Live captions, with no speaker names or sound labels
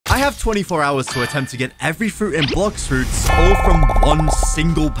have 24 hours to attempt to get every fruit in Blox fruits all from one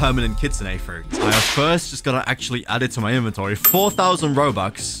single permanent Kitsune fruit. I have first just got to actually add it to my inventory. 4,000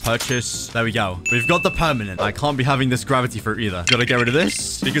 Robux. Purchase. There we go. We've got the permanent. I can't be having this gravity fruit either. Gotta get rid of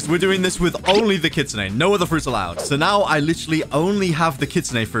this because we're doing this with only the Kitsune. No other fruits allowed. So now I literally only have the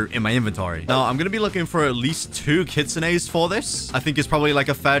Kitsune fruit in my inventory. Now I'm gonna be looking for at least 2 Kitsunes for this. I think it's probably like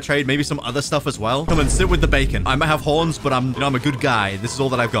a fair trade. Maybe some other stuff as well. Come and sit with the bacon. I might have horns, but I'm a good guy. This is all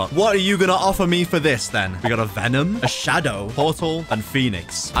that I've got. What are you gonna offer me for this then? We got a Venom, a Shadow, Portal, and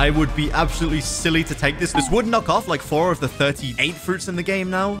Phoenix. I would be absolutely silly to take this. This would knock off like 4 of the 38 fruits in the game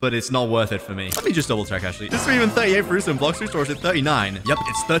now, but it's not worth it for me. Let me just double check actually. Is there even 38 fruits in Blox fruits or is it 39? Yep,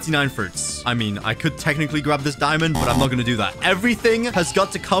 it's 39 fruits. I mean, I could technically grab this diamond, but I'm not gonna do that. Everything has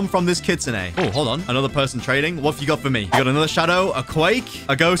got to come from this Kitsune. Oh, hold on. Another person trading. What have you got for me? You got another Shadow, a Quake,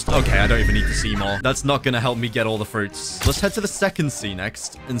 a Ghost. Okay, I don't even need to see more. That's not gonna help me get all the fruits. Let's head to the second sea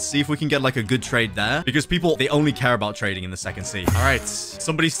next and see if we can get like a good trade there because people, they only care about trading in the second sea. All right,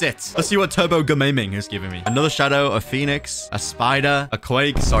 somebody sit. Let's see what Turbo Gaming is giving me. Another Shadow, a Phoenix, a Spider, a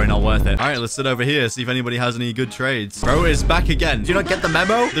Quake. Sorry, not worth it. All right, let's sit over here, see if anybody has any good trades. Bro is back again. Do you not get the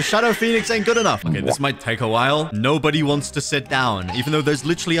memo? The Shadow Phoenix ain't good enough. Okay, this might take a while. Nobody wants to sit down, even though there's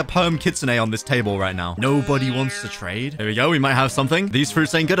literally a perm Kitsune on this table right now. Nobody wants to trade. There we go. We might have something. These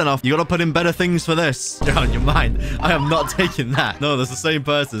fruits ain't good enough. You gotta put in better things for this. Get out of your mind. I am not taking that. No, that's the same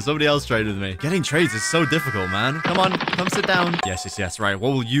person. Somebody else traded with me. Getting trades is so difficult, man. Come on, come sit down. Yes, yes, yes. Right.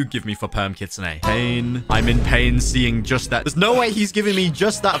 What will you give me for perm Kitsune? Pain. I'm in pain seeing just that. There's no way he's giving me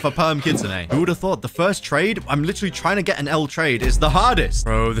just that for perm Kitsune. Who would have thought the first trade, I'm literally trying to get an L trade, is the hardest.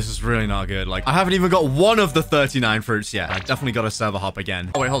 Bro, this is really not good. Like, I haven't even got one of the 39 fruits yet. I definitely got a server hop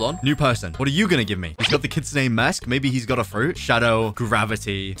again. Oh, wait, hold on. New person. What are you gonna give me? He's got the Kitsune mask. Maybe he's got a fruit. Shadow,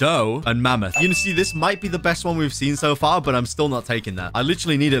 Gravity, Doe, and Mammoth. You see, this might be the best one we've seen so far, but I'm still not taking that. I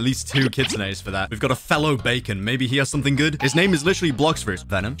literally need at least 2 Kitsunes for that. We've got a fellow Bacon. Maybe he has something good. His name is literally Blox fruit.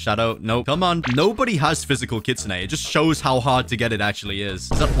 Venom, Shadow, nope. Come on. Nobody has physical Kitsune. It just shows how hard to get it actually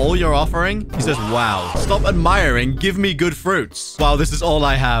is. Is that all you're offering? He says, wow. Stop admiring. Give me good fruits. Wow, this is all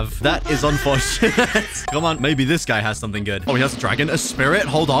I have. That is unfortunate. Come on. Maybe this guy has something good. Oh, he has a dragon, a spirit.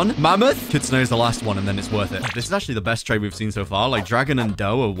 Hold on. Mammoth. Kitsune is the last one, and then it's worth it. This is actually the best trade we've seen so far. Like, dragon and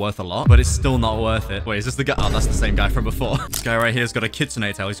doe are worth a lot, but it's still not worth it. Wait, is this the guy? Oh, that's the same guy from before. This guy right here has got a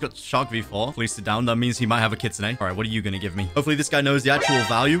Kitsune tail. He's got Shark V4. Please sit down. That means he might have a Kitsune. All right, what are you going to give me? Hopefully this guy knows the actual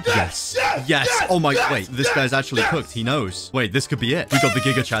value. Yes. Yes. Oh my, wait, this guy's actually cooked. He knows. Wait, this could be it. We got the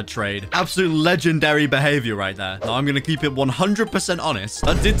Giga Chad trade. Absolute legendary behavior right there. Now I'm going to keep it 100% honest.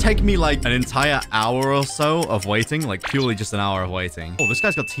 That did take me like an entire hour or so of waiting, like purely just an hour of waiting. Oh, this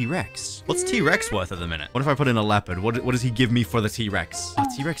guy's got T-Rex. What's T-Rex worth at the minute? What if I put in a leopard? What does he give me for the T-Rex? Oh,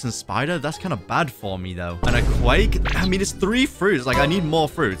 T-Rex and spider? That's kind of bad for me though. And a quake? I mean, it's 3 fruits. Like, I need more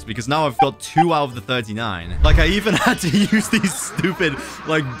fruits because now I've got 2 out of the 39. Like, I even had to use these stupid,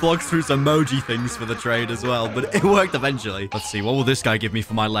 like, Blox fruits emoji things for the trade as well, but it worked eventually. Let's see. What will this guy give me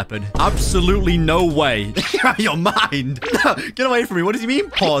for my leopard? Absolutely no way. Get out of your mind. No, get away from me. What does he mean?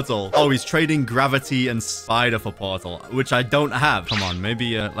 Portal. Oh, he's trading gravity and spider for portal, which I don't have. Come on.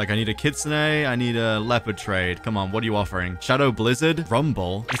 Maybe, like, I need a Kitsune. I need a leopard trade. Come on. What are you offering? Shadow Blizzard?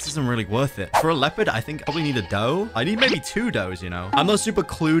 Rumble? This isn't really worth it. For a leopard, I think I probably need a doe. I need maybe 2 does, you know. I'm not super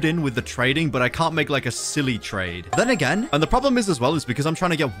clued in with the trading, but I can't make, like, a silly trade. Then again, and the problem is as well is because I'm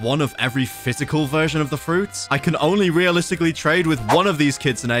trying to get one of every physical version of the fruits, I can only realistically trade with one of these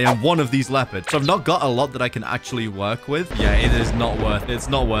Kitsune and one of these leopards. So I've not got a lot that I can actually work with. Yeah, it is not worth it. It's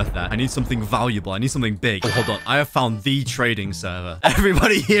not worth that. I need something valuable. I need something big. Oh, hold on. I have found the trading server.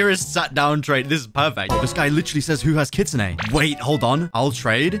 Everybody here is sat down trade. This is perfect. Oh, this guy literally says who has Kitsune. Wait, hold on. I'll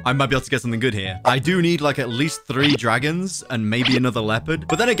trade. I might be able to get something good here. I do need like at least 3 dragons and maybe another leopard.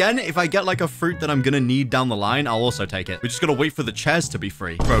 But then again, if I get like a fruit that I'm gonna need down the line, I'll also take it. We just gotta wait for the chairs to be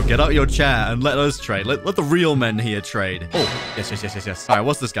free. Bro, get out your chair and let us trade. Let the real men here trade. Oh, yes. All right,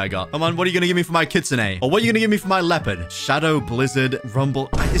 what's this guy got? Come on, what are you gonna give me for my Kitsune? Or what are you gonna give me for my leopard? Shadow, Blizzard, Rumble.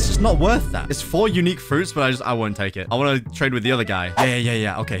 It's just not worth that. It's 4 unique fruits, but I won't take it. I want to trade with the other guy.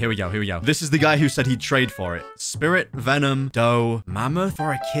 Yeah. Okay, here we go. This is the guy who said he'd trade for it. Spirit, Venom, Doe, Mammoth,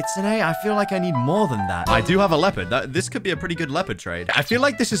 or a Kitsune? I feel like I need more than that. I do have a leopard. This could be a pretty good leopard trade. I feel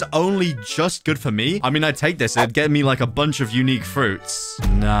like this is only just good for me. I mean, I'd take this. It'd get me like a bunch of unique fruits.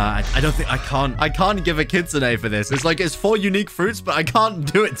 Nah, I don't think I can't give a Kitsune for this. It's like, it's 4 unique fruits, but I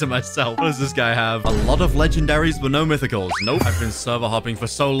can't do it to myself. What does this guy have? A lot of legendaries, but no mythicals. Nope. I've been server hopping for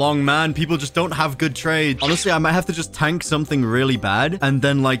so long, man. People just don't have good trades. Honestly, I might have to just tank something really bad and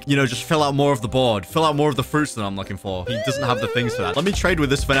then, like, you know, just fill out more of the board. Fill out more of the fruits that I'm looking for. He doesn't have the things for that. Let me trade with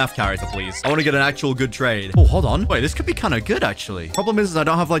this FNAF character, please. I want to get an actual good trade. Oh, hold on. Wait, this could be kind of good, actually. Problem is I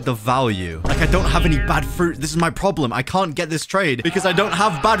don't have like the value. Like I don't have any bad fruit. This is my problem. I can't get this trade because I don't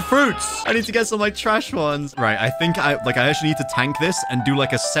have bad fruits. I need to get some like trash ones. Right. I think I actually need to tank this and do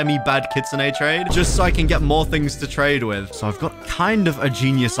like a semi-bad Kitsune trade just so I can get more things to trade with. So I've got kind of a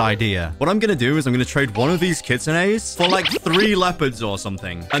genius idea. What I'm going to do is I'm going to trade one of these Kitsunes for like 3 leopards or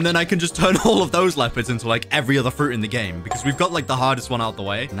something. And then I can just turn all of those leopards into like every other fruit in the game because we've got like the hardest one out the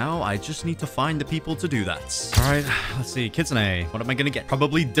way. Now I just need to find the people to do that. All right, let's see. Kitsune, what am I going to get?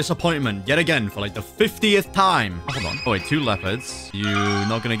 Probably disappointment yet again for like the 50th time. Oh, hold on. Oh, wait, 2 leopards. You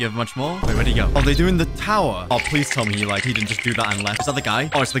not going to give much more? Wait, where'd he go? Oh, they're doing the tower. Oh, please tell me he didn't just do that and left. Is that the guy?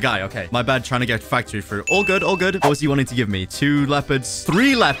 Oh, it's the guy. Okay. My bad trying to get factory fruit. All good, all good. What was he wanting to give me? 2 leopards,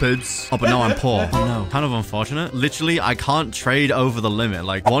 3 leopards. Oh, but no, I'm poor. Oh, no. Kind of unfortunate. Literally, I can't trade over the limit.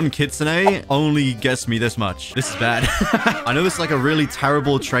 Like, 1 Kitsune only gets me this much. This is bad. I know this is like a really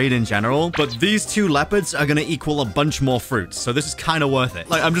terrible trade in general, but these 2 leopards are going to equal a bunch more fruits. So this is kind of worth it.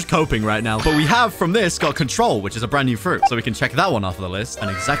 Like, I'm just coping right now. But we have from this got control, which is a brand new fruit. So we can check that one off of the list. And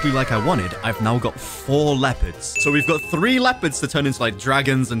exactly like I wanted, I've now got 4 leopards. So we've got 3 leopards to turn into like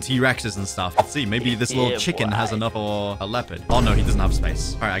dragons and T-Rexes and stuff. Let's see. Maybe this little chicken has enough for a leopard. Oh, no, he doesn't have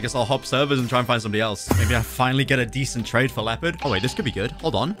space. All right, I guess I'll hop servers and try and find somebody else. Maybe I finally get a decent trade for leopard. Oh, wait, this could be good.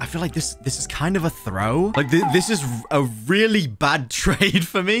 Hold on. I feel like this is kind of a throw. Like, this is a really bad trade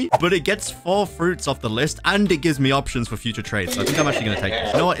for me, but it gets 4 fruits off the list and it gives me options for future trades. So I think I'm actually going to take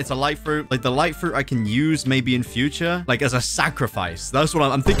this. You know what? It's a light fruit. Like, the light fruit I can use maybe in future, like as a sacrifice. That's what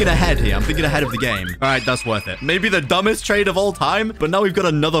I'm thinking ahead here. I'm thinking ahead of the game. All right, that's worth it. Maybe the dumbest trade of all time, but now we've got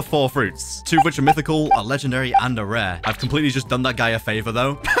another 4 fruits. 2 of which are mythical, a legendary, and a rare. I've completely just done that guy a favor,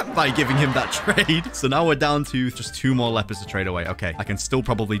 though, by giving him that trade. So now we're down to just 2 more leopards to trade away. Okay, I can still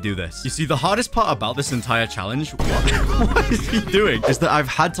probably do this. You see, the hardest part about this entire challenge, what is he doing? Is that I've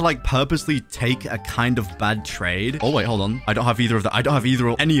had to, like, purposely take a kind of bad trade. Oh, wait, hold on. I don't have either of that. I don't have either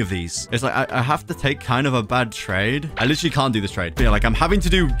or any of these. It's like, I have to take kind of a bad trade. I literally can't do this trade. But yeah, like, I'm having to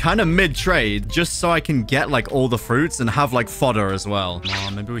do kind of mid-trade just so I can get, like, all the fruits and have, like, fodder as well.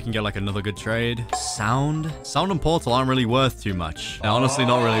 Maybe we can get, like, another good trade. Sound and portal aren't really worth too much. They're honestly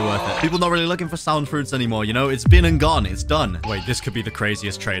not really worth it. People not really looking for sound fruits anymore, you know? It's been and gone. It's done. Wait, this could be the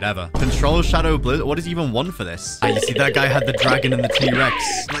craziest trade ever. Control Shadow Blizzard. What does he even want for this? You see, that guy had the dragon and the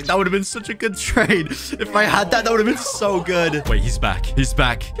T-Rex. Like, that would have been such a good trade. If I had that, that would have been so good. Wait, he's back. He's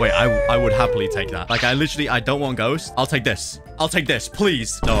back. Wait, I would happily take that. Like, I don't want ghost. I'll take this. I'll take this,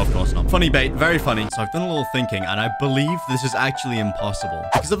 please. No, of course not. Funny bait, very funny. So I've done a little thinking, and I believe this is actually impossible.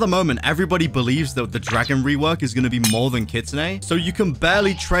 Because at the moment, everybody believes that the dragon rework is going to be more than Kitsune. So you can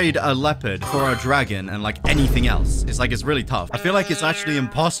barely trade a leopard for a dragon and like anything else. It's like, it's really tough. I feel like it's actually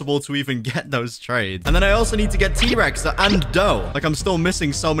impossible to even get those trades. And then I also need to get T-Rex and dough. Like, I'm still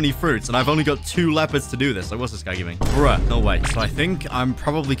missing so many fruits, and I've only got 2 leopards to do this. Like, what's this guy giving? Bruh, no way. So I think I'm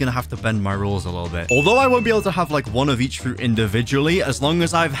probably going to have to bend my rules a little bit. Although I won't be able to have like 1 of each fruit individually, as long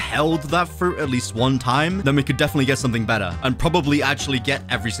as I've held that fruit at least 1 time, then we could definitely get something better and probably actually get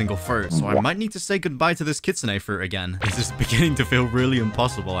every single fruit. So I might need to say goodbye to this Kitsune fruit again. This is beginning to feel really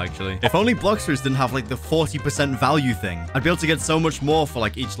impossible, actually. If only Blox fruits didn't have like the 40% value thing, I'd be able to get so much more for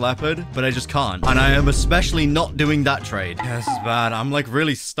like each leopard, but I just can't. And I am especially not doing that trade. Yeah, this is bad. I'm like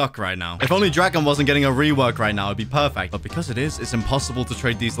really stuck right now. If only Dragon wasn't getting a rework right now, it'd be perfect. But because it is, it's impossible to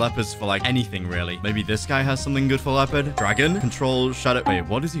trade these leopards for like anything really. Maybe this guy has something good for leopard. Dragon, control, shadow. Wait,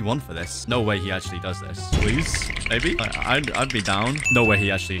 what does he want for this? No way he actually does this. Please? Maybe? I'd be down. No way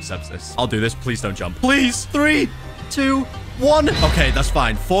he actually accepts this. I'll do this. Please don't jump. Please. 3, 2, 1. Okay, that's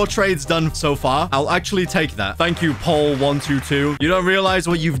fine. 4 trades done so far. I'll actually take that. Thank you, Paul122. You don't realize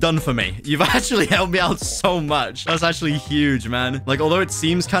what you've done for me. You've actually helped me out so much. That's actually huge, man. Like, although it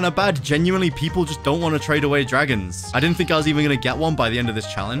seems kind of bad, genuinely, people just don't want to trade away dragons. I didn't think I was even going to get one by the end of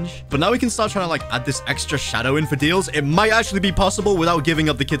this challenge. But now we can start trying to, like, add this extra shadow in for deals. It might actually be possible without giving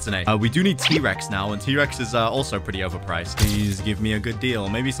up the Kitsune. We do need T-Rex now, and T-Rex is also pretty overpriced. Please give me a good deal.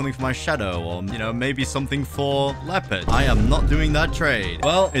 Maybe something for my shadow, or, you know, maybe something for leopard. I am not doing that trade.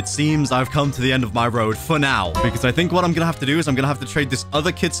 Well, it seems I've come to the end of my road for now, because I think what I'm gonna have to do is I'm gonna have to trade this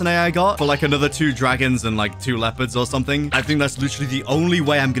other Kitsune I got for like another 2 dragons and like 2 leopards or something. I think that's literally the only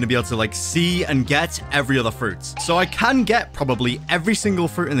way I'm gonna be able to like see and get every other fruit. So I can get probably every single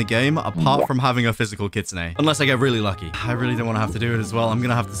fruit in the game apart from having a physical Kitsune, unless I get really lucky. I really don't want to have to do it as well. I'm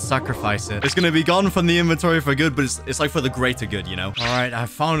gonna have to sacrifice it. It's gonna be gone from the inventory for good, but it's like for the greater good, you know. All right, I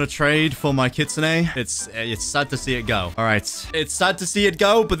found a trade for my Kitsune. It's sad to see it go. All right, right. It's sad to see it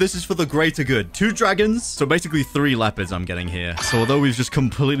go, but this is for the greater good. 2 dragons. So basically 3 leopards I'm getting here. So although we've just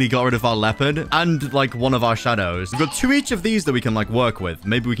completely got rid of our leopard and like one of our shadows, we've got 2 each of these that we can like work with.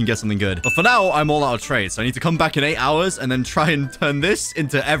 Maybe we can get something good. But for now, I'm all out of trade. So I need to come back in 8 hours and then try and turn this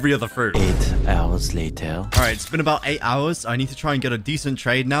into every other fruit. 8 hours later. All right, it's been about 8 hours. I need to try and get a decent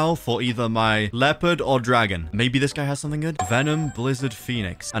trade now for either my leopard or dragon. Maybe this guy has something good. Venom, Blizzard,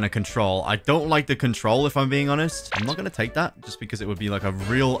 Phoenix, and a control. I don't like the control, if I'm being honest. I'm not going to take that just because it would be like a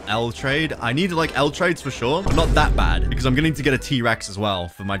real L trade. I need like L trades for sure, but not that bad because I'm going to get a T-Rex as well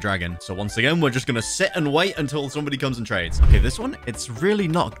for my dragon. So once again, we're just going to sit and wait until somebody comes and trades. Okay, this one, it's really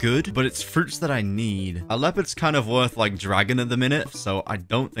not good, but it's fruits that I need. A leopard's kind of worth like dragon at the minute, so I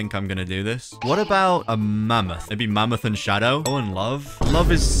don't think I'm going to do this. What about a mammoth? Maybe mammoth and shadow? Oh, and love.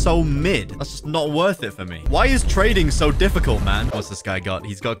 Love is so mid. That's just not worth it for me. Why is trading so difficult, man? What's this guy got?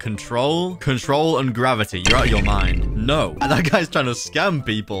 He's got control, and gravity. You're out of your mind. No. And that guy's trying to scam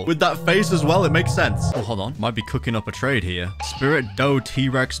people. With that face as well, it makes sense. Oh, hold on. Might be cooking up a trade here. Spirit, Doe,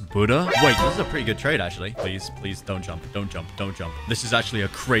 T-Rex, Buddha. Wait, this is a pretty good trade, actually. Please, don't jump. Don't jump. Don't jump. This is actually a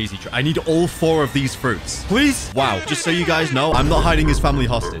crazy trade. I need all 4 of these fruits. Please. Wow. Just so you guys know, I'm not hiding his family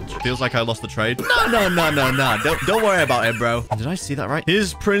hostage. Feels like I lost the trade. No. Don't worry about it, bro. Did I see that right?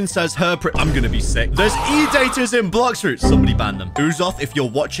 His princess, her I'm gonna be sick. There's E-daters in Blox fruits. Somebody ban them. Uzoth, if you're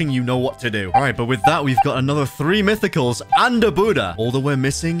watching, you know what to do. All right, but with that, we've got another 3 mythicals and a Buddha. All that we're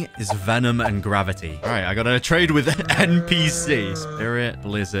missing is Venom and Gravity. All right, I got a trade with NPC. Spirit,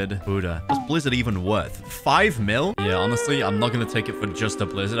 Blizzard, Buddha. What's Blizzard even worth? 5 mil? Yeah, honestly, I'm not gonna take it for just a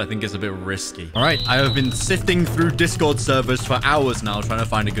Blizzard. I think it's a bit risky. All right, I have been sifting through Discord servers for hours now trying to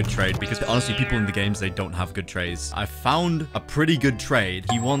find a good trade because honestly, people in the games, they don't have good trades. I found a pretty good trade.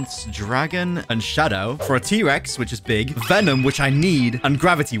 He wants Dragon and Shadow for a T-Rex, which is big, Venom, which I need, and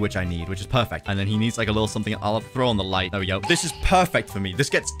Gravity, which I need, which is perfect. And then he needs like a little something I'll throw on the light. There we go. This is perfect for me. This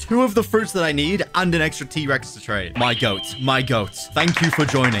gets 2 of the fruits that I need and an extra T-Rex to trade. My goat. My goat. Thank you for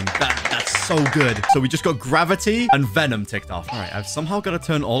joining. That's so good. So we just got Gravity and Venom ticked off. All right, I've somehow got to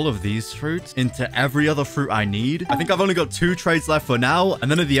turn all of these fruits into every other fruit I need. I think I've only got 2 trades left for now. And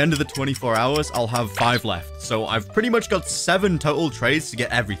then at the end of the 24 hours, I'll have 5 left. So I've pretty much got 7 total trades to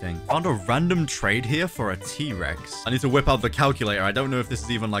get everything. Found a random trade here for a T-Rex. I need to whip out the calculator. I don't know if this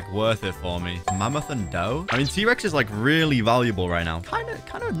is even like worth it for me. Mammoth and Doe. I mean, T-Rex is like really valuable right now. Kind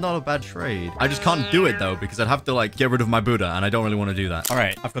of not a bad trade. I just can't do it though because I'd have to like get rid of my Buddha and I don't really want to do that. All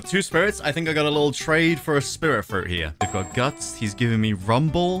right, I've got 2 spirits. I think I got a little trade for a spirit fruit here. We've got Guts. He's giving me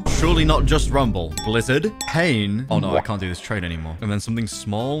Rumble. Surely not just Rumble. Blizzard. Pain. Oh no, I can't do this trade anymore. And then something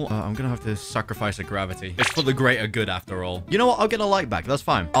small. I'm gonna have to sacrifice a Gravity. It's for the greater good after all. You know what? I'll get a light back. That's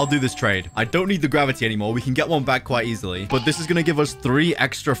fine. I'll do this trade. I don't need the Gravity anymore. We can get one back quite easily. But this is gonna give us 3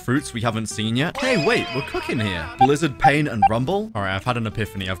 extra fruits we haven't seen yet. Hey, wait. We're cooking here. Blizzard, Pain, and Rumble. All right, I've had an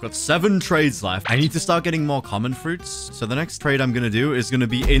epiphany. I've got 7 trades left. I need to start getting more common fruits. So the next trade I'm gonna do is gonna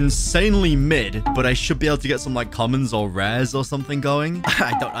be insanely mid, but I should be able to get some like commons or rares or something going.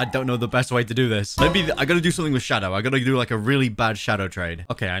 I don't know the best way to do this. Maybe I gotta do something with Shadow. I gotta do like a really bad Shadow trade.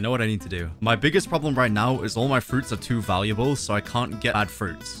 Okay, I know what I need to do. My biggest problem right now is all my fruits are too valuable, so I can't get bad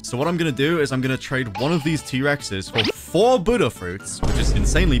fruits. So what I'm gonna do is I'm gonna trade one of these T-Rexes for 4 Buddha fruits, which is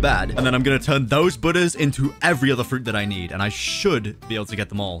insanely bad. And then I'm gonna turn those Buddhas into every other fruit that I need. And I should be able to get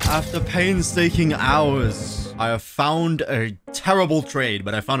them all. After painstaking hours, I have found a terrible trade,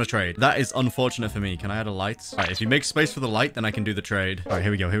 but I found a trade. That is unfortunate for me. Can I add a light? All right, if you make space for the light, then I can do the trade. All right,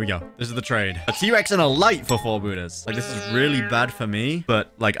 here we go. Here we go. This is the trade. A T-Rex and a light for 4 Buddhas. Like, this is really bad for me,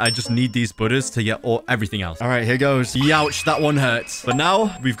 but like, I just need these Buddhas to get everything else. All right, here goes. Youch, that one hurts. But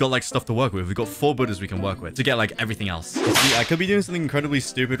now we've got like stuff to work with. We've got 4 Buddhas we can work with to get like everything else. You see, I could be doing something incredibly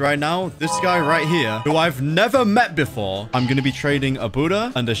stupid right now. This guy right here, who I've never met before, I'm going to be trading a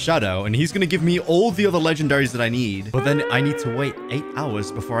Buddha and a Shadow, and he's going to give me all the other legendaries that I need. But then I need to wait 8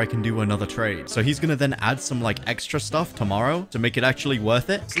 hours before I can do another trade. So he's going to then add some like extra stuff tomorrow to make it actually worth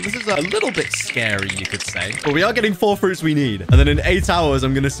it. So this is a little bit scary, you could say. But we are getting 4 fruits we need. And then in 8 hours,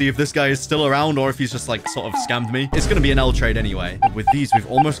 I'm going to see if this guy is still around or if he's just like sort of scammed me. It's going to be an L trade anyway. But with these, we've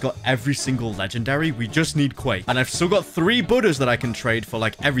almost got every single legendary. We just need Quake. And I've still got 3 Buddhas that I can trade for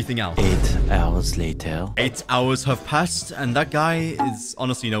like everything else. 8 hours later. 8 hours have passed and that guy is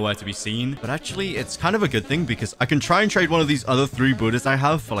honestly nowhere to be seen. But actually, it's kind of a good thing because I can try and trade one of these other 3 Buddhas I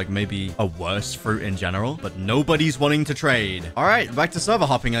have for like maybe a worse fruit in general, but nobody's wanting to trade. All right, back to server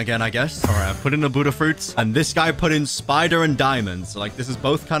hopping again, I guess. All right, I put in a Buddha fruit, and this guy put in spider and diamond. So like, this is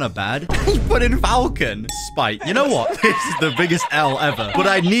both kind of bad. He put in falcon, spike. You know what? This is the biggest L ever. But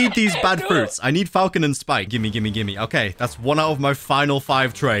I need these bad fruits. I need falcon and spike. Gimme, gimme, gimme. Okay, that's 1 out of my final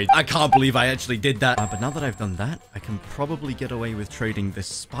 5 trades. I can't believe I actually did that. But now that I've done that, I can probably get away with trading this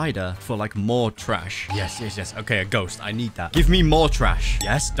spider for like more trash. Yes, yes, yes. Okay, a ghost. I need that. Give me more trash.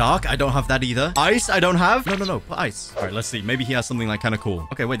 Yes, dark. I don't have that either. Ice, I don't have. No, no, no. Put ice. All right, let's see. Maybe he has something like kind of cool.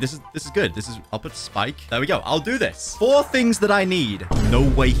 Okay, wait. This is good. I'll put spike. There we go. I'll do this. 4 things that I need. No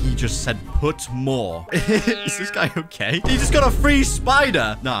way he just said put more. Is this guy okay? He just got a free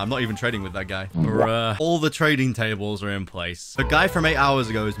spider. Nah, I'm not even trading with that guy. Bruh. All the trading tables are in place. The guy from 8 hours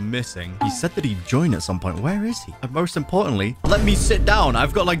ago is missing. He said that he'd join at some point. Where is he? And most importantly, let me sit down.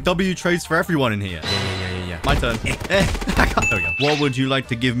 I've got like W trades for everyone in here. Yeah. My turn. There we go. What would you like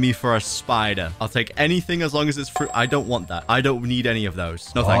to give me for a spider? I'll take anything as long as it's fruit. I don't want that. I don't need any of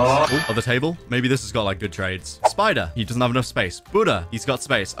those. No thanks. Ooh, other table. Maybe this has got like good trades. Spider. He doesn't have enough space. Buddha. He's got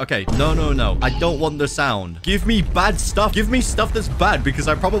space. Okay. No. I don't want the sound. Give me bad stuff. Give me stuff that's bad because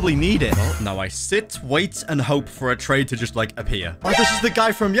I probably need it. Oh, now I sit, wait, and hope for a trade to just like appear. Oh, this is the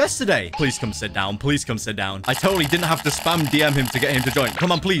guy from yesterday. Please come sit down. Please come sit down. I totally didn't have to spam DM him to get him to join.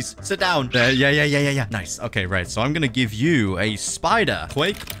 Come on, please. Sit down. There. Yeah. Nice. Okay, right. So I'm going to give you a spider.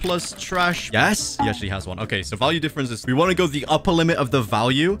 Quake plus trash. Yes. He actually has one. Okay, so value difference is we want to go the upper limit of the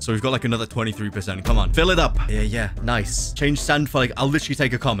value. So we've got like another 23%. Come on. Fill it up. Yeah. Nice. Change sand for like, I'll literally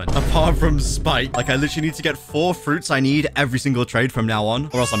take a common. Apart from spike, like I literally need to get 4 fruits I need every single trade from now on,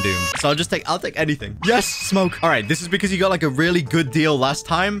 or else I'm doomed. So I'll take anything. Yes, smoke. All right, this is because you got like a really good deal last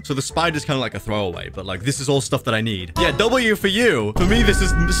time. So the spider's kind of like a throwaway, but like this is all stuff that I need. Yeah, W for you. For me, this is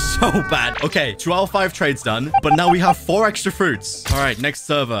so bad. Okay, 2 out of 5 trades done, but now we have 4 extra fruits. All right, next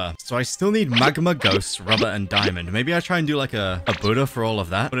server. So I still need magma, ghost, rubber, and diamond. Maybe I try and do like a Buddha for all of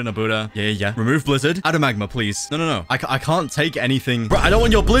that. Put in a Buddha. Yeah. Remove blizzard. Add a magma, please. No. I can't take anything. Bro, I don't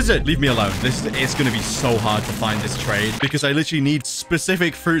want your blizzard. Leave me alone. It's gonna be so hard to find this trade because I literally need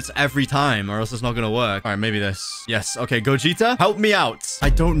specific fruits every time or else it's not gonna work. All right, maybe this. Yes. Okay, Gogeta, help me out. I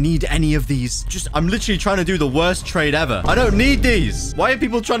don't need any of these. I'm literally trying to do the worst trade ever. I don't need these. Why are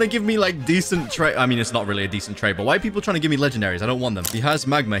people trying to give me like decent trade? I mean, it's not really a decent trade, but why are people trying to give me legendaries? I don't want them. He has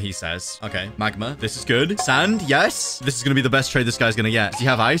magma, he says. Okay, magma. This is good. Sand, yes. This is gonna be the best trade this guy's gonna get. Does he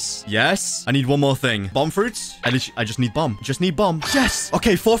have ice? Yes. I need one more thing. Bomb fruits? I just need bomb. Just need bomb. Yes.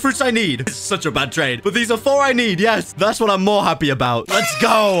 Okay, 4 fruits I need. It's such a bad trade, but these are 4 I need. Yes, that's what I'm more happy about. Let's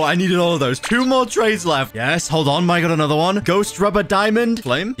go. I needed all of those. 2 more trades left. Yes, hold on. I got another one. Ghost, rubber, diamond,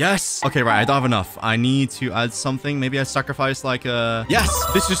 flame. Yes. Okay, right. I don't have enough. I need to add something. Maybe I sacrifice like a... Yes,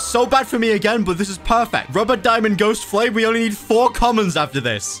 this is so bad for me again, but this is perfect. Rubber, diamond, ghost, flame. We only need 4 commons after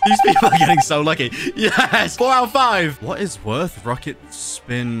this. These people are getting so lucky. Yes, 4 out of 5. What is worth rocket,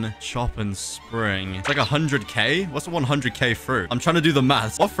 spin, chop, and spring? It's like 100k. What's a 100k fruit? I'm trying to do the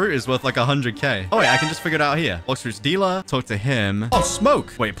math. What fruit is worth like 100k? Oh, wait, I can just figure it out here. Blox fruits dealer. Talk to him. Oh,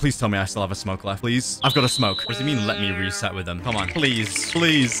 smoke. Wait, please tell me I still have a smoke left, please. I've got a smoke. What does he mean let me reset with them? Come on,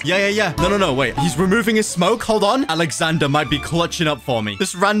 please. Yeah. No, wait. He's removing his smoke. Hold on. Alexander might be clutching up for me.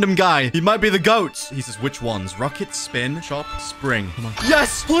 This random guy. He might be the goat. He says, which ones? Rocket, spin, chop, spring. Come on.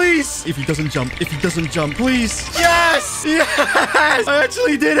 Yes, please. If he doesn't jump, please. Yes. I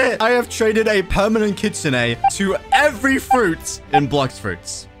actually did it. I have traded a permanent Kitsune to every fruit in Blox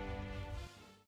fruits.